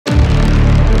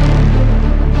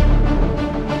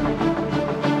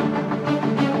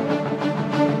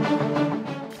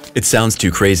It sounds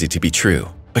too crazy to be true,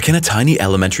 but can a tiny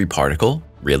elementary particle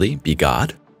really be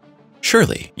God?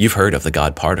 Surely you've heard of the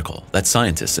God particle that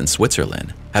scientists in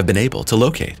Switzerland have been able to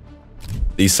locate.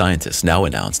 These scientists now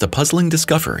announced a puzzling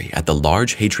discovery at the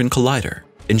Large Hadron Collider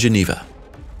in Geneva.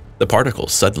 The particle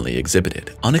suddenly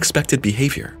exhibited unexpected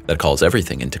behavior that calls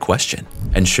everything into question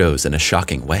and shows in a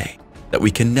shocking way that we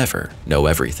can never know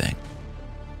everything.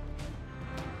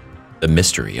 The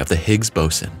mystery of the Higgs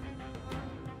boson.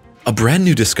 A brand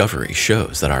new discovery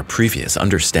shows that our previous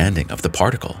understanding of the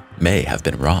particle may have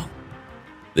been wrong.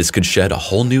 This could shed a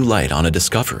whole new light on a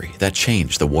discovery that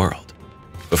changed the world.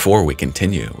 Before we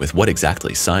continue with what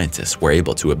exactly scientists were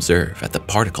able to observe at the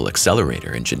particle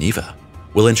accelerator in Geneva,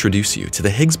 we'll introduce you to the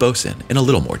Higgs boson in a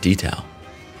little more detail.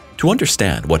 To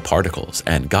understand what particles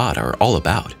and God are all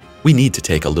about, we need to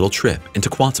take a little trip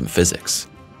into quantum physics.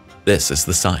 This is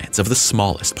the science of the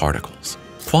smallest particles.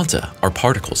 Quanta are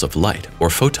particles of light or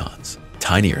photons,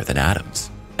 tinier than atoms,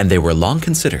 and they were long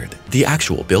considered the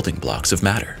actual building blocks of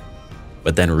matter.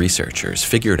 But then researchers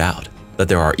figured out that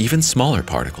there are even smaller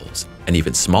particles,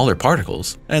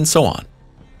 and so on.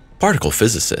 Particle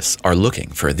physicists are looking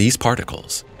for these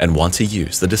particles and want to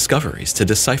use the discoveries to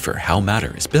decipher how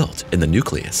matter is built in the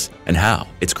nucleus and how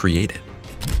it's created.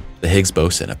 The Higgs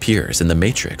boson appears in the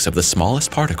matrix of the smallest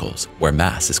particles where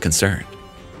mass is concerned.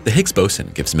 The Higgs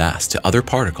boson gives mass to other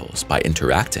particles by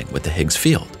interacting with the Higgs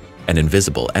field, an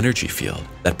invisible energy field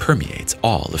that permeates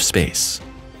all of space.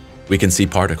 We can see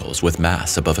particles with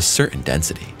mass above a certain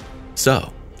density.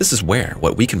 So, this is where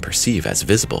what we can perceive as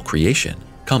visible creation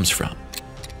comes from.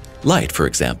 Light, for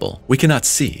example, we cannot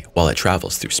see while it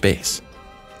travels through space.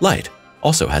 Light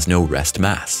also has no rest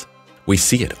mass. We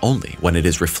see it only when it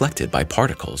is reflected by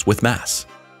particles with mass.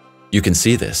 You can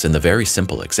see this in the very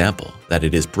simple example that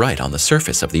it is bright on the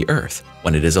surface of the Earth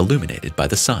when it is illuminated by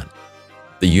the sun.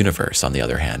 The universe, on the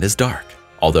other hand, is dark,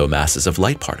 although masses of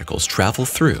light particles travel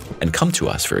through and come to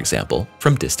us, for example,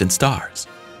 from distant stars.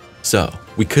 So,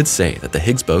 we could say that the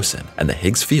Higgs boson and the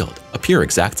Higgs field appear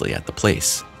exactly at the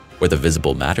place where the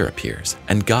visible matter appears,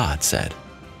 and God said,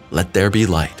 "Let there be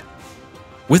light."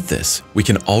 With this, we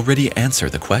can already answer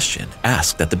the question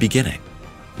asked at the beginning.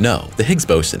 No, the Higgs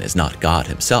boson is not God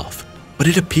himself, but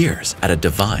it appears at a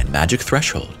divine magic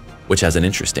threshold, which has an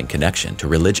interesting connection to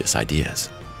religious ideas.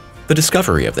 The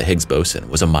discovery of the Higgs boson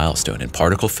was a milestone in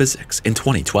particle physics in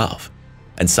 2012,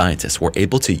 and scientists were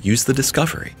able to use the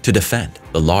discovery to defend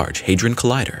the Large Hadron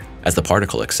Collider, as the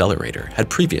particle accelerator had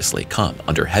previously come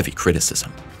under heavy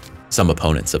criticism. Some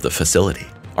opponents of the facility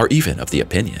are even of the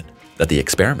opinion that the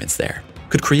experiments there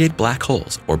could create black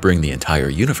holes or bring the entire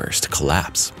universe to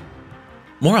collapse.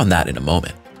 More on that in a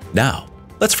moment. Now,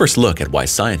 let's first look at why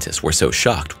scientists were so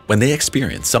shocked when they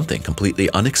experienced something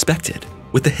completely unexpected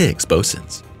with the Higgs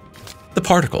bosons. The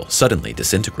particle suddenly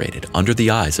disintegrated under the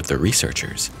eyes of the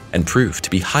researchers and proved to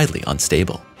be highly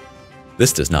unstable.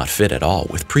 This does not fit at all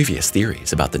with previous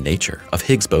theories about the nature of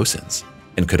Higgs bosons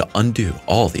and could undo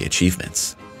all the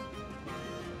achievements.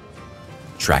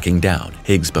 Tracking down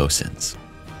Higgs bosons.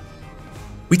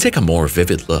 We take a more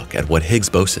vivid look at what Higgs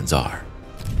bosons are.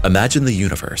 Imagine the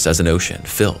universe as an ocean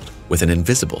filled with an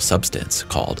invisible substance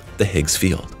called the Higgs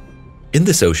field. In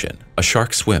this ocean, a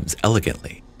shark swims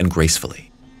elegantly and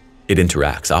gracefully. It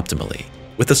interacts optimally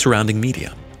with the surrounding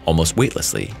medium, almost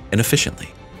weightlessly and efficiently.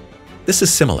 This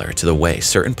is similar to the way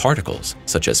certain particles,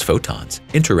 such as photons,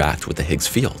 interact with the Higgs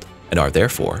field and are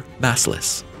therefore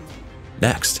massless.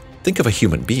 Next, think of a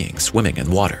human being swimming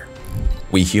in water.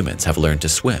 We humans have learned to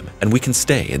swim, and we can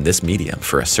stay in this medium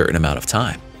for a certain amount of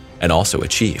time and also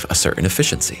achieve a certain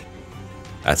efficiency.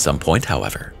 At some point,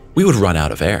 however, we would run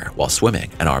out of air while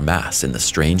swimming, and our mass in the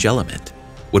strange element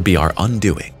would be our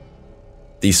undoing.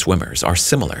 These swimmers are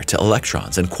similar to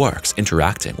electrons and quarks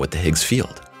interacting with the Higgs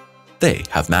field. They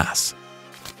have mass.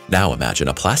 Now imagine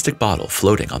a plastic bottle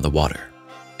floating on the water.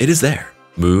 It is there,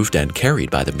 moved and carried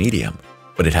by the medium,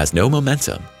 but it has no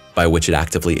momentum by which it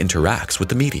actively interacts with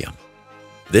the medium.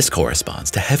 This corresponds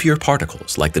to heavier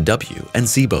particles like the W and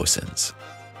Z bosons.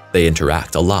 They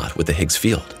interact a lot with the Higgs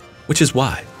field, which is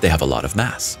why they have a lot of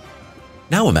mass.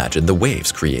 Now imagine the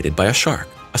waves created by a shark,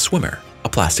 a swimmer, a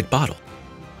plastic bottle.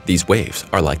 These waves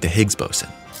are like the Higgs boson.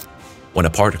 When a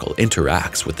particle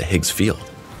interacts with the Higgs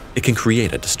field, it can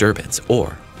create a disturbance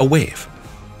or a wave.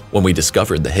 When we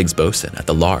discovered the Higgs boson at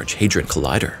the Large Hadron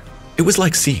Collider, it was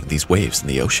like seeing these waves in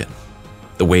the ocean.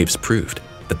 The waves proved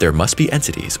that there must be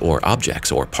entities or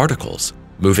objects or particles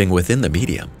moving within the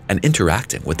medium and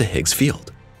interacting with the Higgs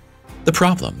field. The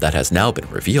problem that has now been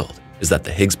revealed is that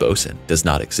the Higgs boson does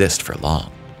not exist for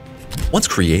long. Once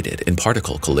created in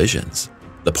particle collisions,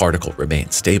 the particle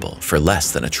remains stable for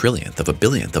less than a trillionth of a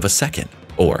billionth of a second,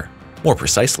 or more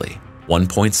precisely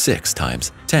 1.6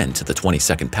 times 10 to the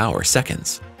 22nd power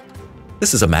seconds.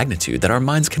 This is a magnitude that our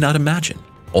minds cannot imagine.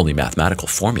 Only mathematical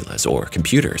formulas or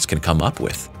computers can come up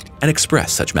with and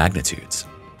express such magnitudes.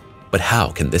 But how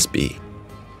can this be?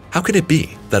 How could it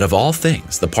be that of all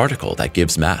things, the particle that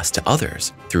gives mass to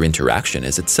others through interaction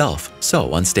is itself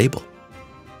so unstable?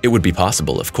 It would be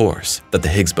possible, of course, that the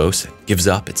Higgs boson gives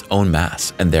up its own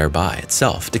mass and thereby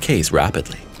itself decays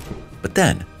rapidly. But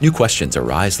then, new questions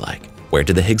arise like, where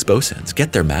do the Higgs bosons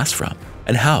get their mass from?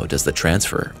 And how does the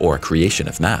transfer or creation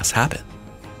of mass happen?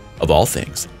 Of all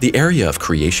things, the area of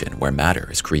creation where matter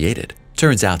is created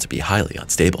turns out to be highly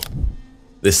unstable.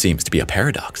 This seems to be a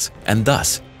paradox, and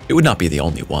thus, it would not be the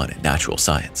only one in natural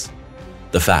science.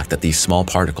 The fact that these small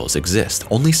particles exist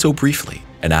only so briefly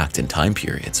and act in time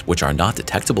periods which are not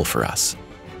detectable for us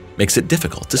makes it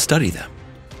difficult to study them.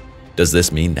 Does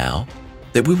this mean now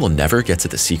that we will never get to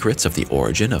the secrets of the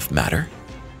origin of matter?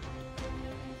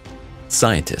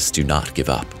 Scientists do not give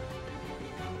up.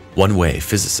 One way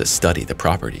physicists study the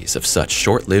properties of such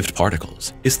short-lived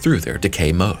particles is through their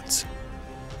decay modes.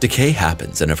 Decay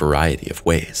happens in a variety of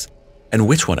ways, and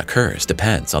which one occurs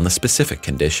depends on the specific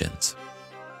conditions.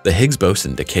 The Higgs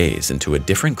boson decays into a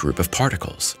different group of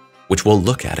particles, which we'll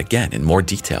look at again in more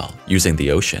detail using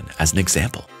the ocean as an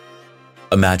example.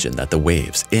 Imagine that the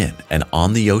waves in and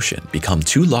on the ocean become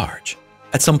too large.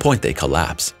 At some point they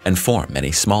collapse and form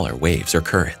many smaller waves or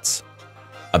currents.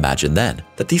 Imagine then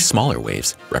that these smaller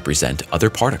waves represent other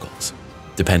particles.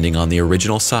 Depending on the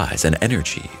original size and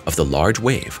energy of the large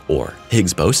wave or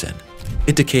Higgs boson,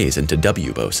 it decays into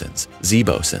W bosons, Z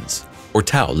bosons, or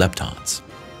tau leptons.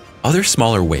 Other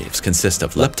smaller waves consist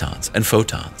of leptons and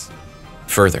photons.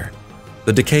 Further,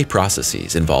 the decay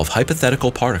processes involve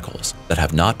hypothetical particles that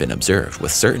have not been observed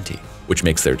with certainty, which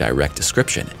makes their direct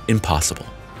description impossible.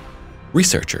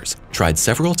 Researchers tried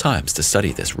several times to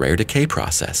study this rare decay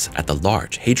process at the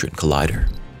Lage Hadron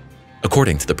Collider.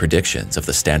 According to the predictions of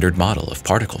the Standard Model of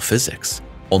Particle Physics,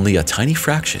 only a tiny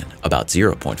fraction, about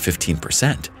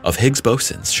 0.15%, of Higgs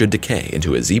bosons should decay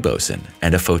into a Z boson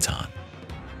and a photon.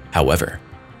 However,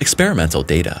 experimental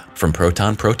data from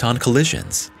proton-proton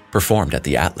collisions performed at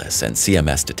the ATLAS and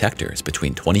CMS detectors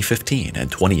between 2015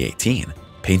 and 2018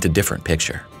 paint a different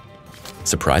picture.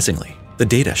 Surprisingly, the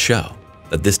data show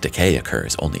that this decay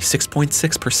occurs only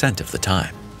 6.6% of the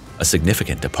time, a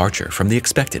significant departure from the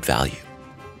expected value.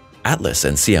 ATLAS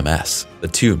and CMS, the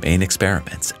two main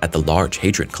experiments at the Lage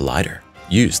Hadron Collider,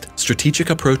 used strategic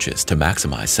approaches to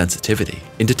maximize sensitivity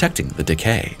in detecting the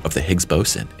decay of the Higgs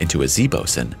boson into a Z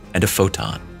boson and a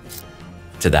photon.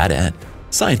 To that end,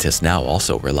 scientists now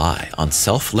also rely on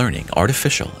self-learning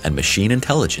artificial and machine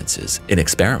intelligences in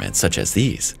experiments such as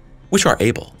these, which are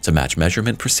able to match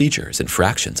measurement procedures in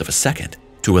fractions of a second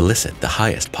to elicit the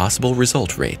highest possible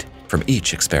result rate from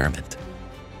each experiment.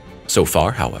 So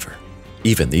far, however,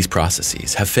 even these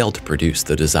processes have failed to produce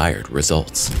the desired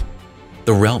results.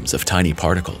 The realms of tiny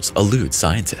particles elude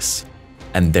scientists,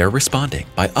 and they're responding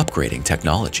by upgrading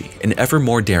technology in ever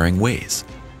more daring ways,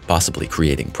 possibly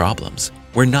creating problems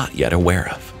we're not yet aware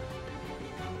of.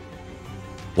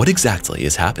 What exactly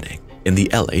is happening in the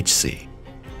LHC?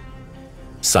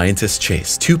 Scientists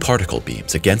chase two particle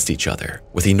beams against each other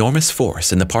with enormous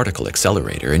force in the particle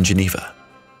accelerator in Geneva.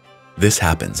 This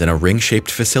happens in a ring-shaped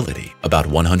facility about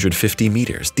 150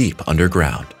 meters deep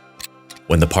underground.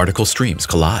 When the particle streams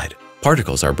collide,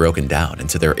 particles are broken down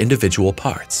into their individual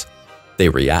parts. They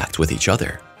react with each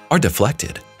other, are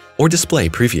deflected, or display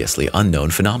previously unknown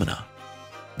phenomena.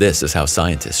 This is how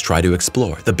scientists try to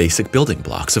explore the basic building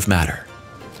blocks of matter.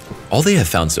 All they have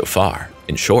found so far,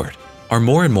 in short, are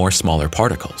more and more smaller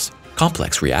particles,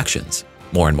 complex reactions,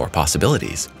 more and more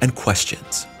possibilities, and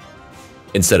questions.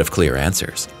 Instead of clear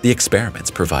answers, the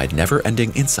experiments provide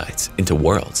never-ending insights into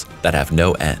worlds that have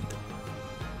no end.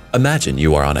 Imagine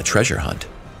you are on a treasure hunt.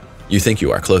 You think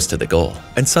you are close to the goal,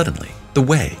 and suddenly, the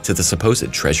way to the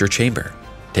supposed treasure chamber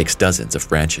takes dozens of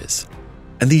branches.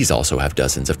 And these also have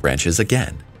dozens of branches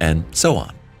again, and so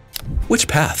on. Which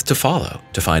path to follow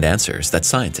to find answers that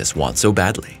scientists want so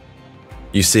badly?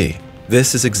 You see,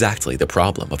 this is exactly the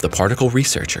problem of the particle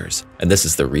researchers, and this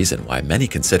is the reason why many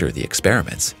consider the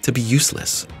experiments to be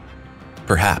useless.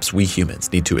 Perhaps we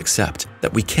humans need to accept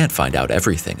that we can't find out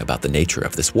everything about the nature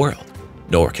of this world,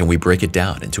 nor can we break it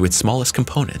down into its smallest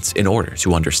components in order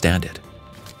to understand it.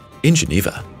 In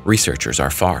Geneva, researchers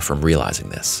are far from realizing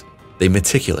this. They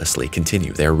meticulously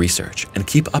continue their research and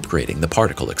keep upgrading the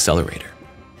particle accelerator.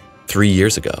 3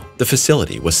 years ago, the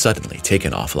facility was suddenly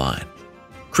taken offline.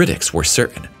 Critics were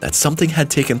certain that something had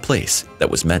taken place that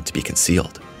was meant to be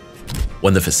concealed.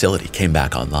 When the facility came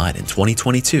back online in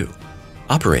 2022,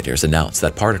 Operators announced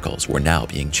that particles were now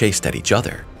being chased at each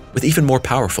other with even more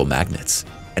powerful magnets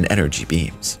and energy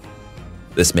beams.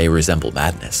 This may resemble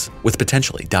madness with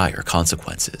potentially dire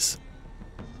consequences.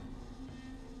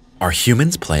 Are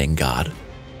humans playing God?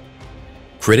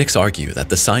 Critics argue that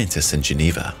the scientists in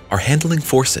Geneva are handling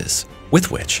forces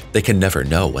with which they can never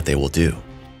know what they will do.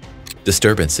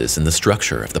 Disturbances in the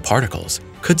structure of the particles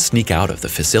could sneak out of the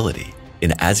facility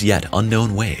in as yet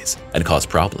unknown ways and cause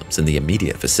problems in the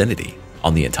immediate vicinity,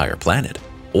 on the entire planet,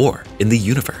 or in the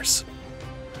universe.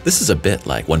 This is a bit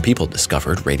like when people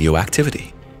discovered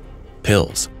radioactivity.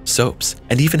 Pills, soaps,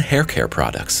 and even hair care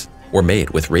products were made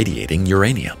with radiating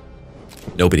uranium.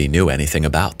 Nobody knew anything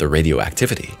about the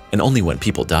radioactivity, and only when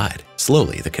people died,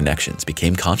 slowly the connections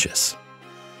became conscious.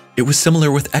 It was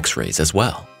similar with X-rays as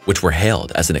well, which were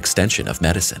hailed as an extension of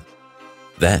medicine.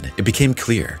 Then it became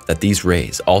clear that these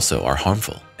rays also are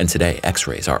harmful, and today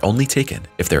X-rays are only taken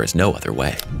if there is no other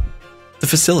way. The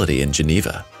facility in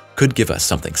Geneva could give us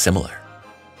something similar.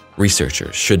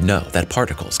 Researchers should know that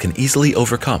particles can easily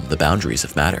overcome the boundaries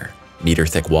of matter,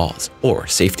 meter-thick walls, or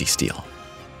safety steel.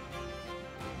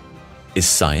 Is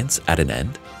science at an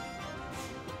end?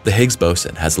 The Higgs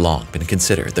boson has long been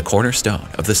considered the cornerstone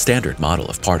of the standard model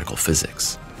of particle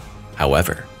physics.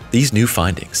 However, these new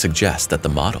findings suggest that the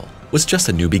model was just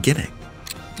a new beginning.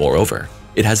 Moreover,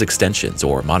 it has extensions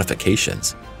or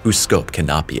modifications whose scope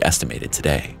cannot be estimated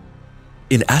today.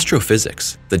 In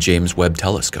astrophysics, the James Webb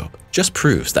Telescope just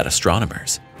proves that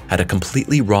astronomers had a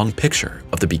completely wrong picture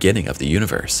of the beginning of the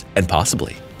universe, and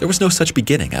possibly there was no such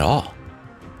beginning at all.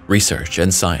 Research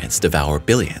and science devour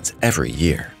billions every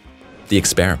year. The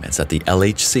experiments at the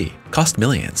LHC cost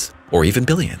millions, or even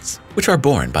billions, which are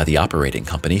borne by the operating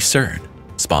company CERN,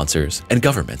 sponsors, and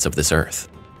governments of this earth.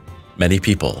 Many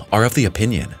people are of the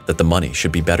opinion that the money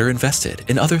should be better invested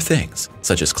in other things,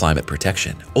 such as climate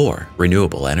protection or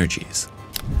renewable energies.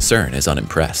 CERN is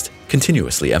unimpressed,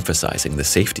 continuously emphasizing the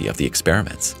safety of the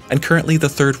experiments, and currently the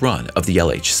third run of the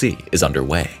LHC is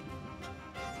underway.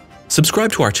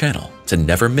 Subscribe to our channel to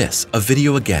never miss a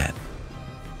video again.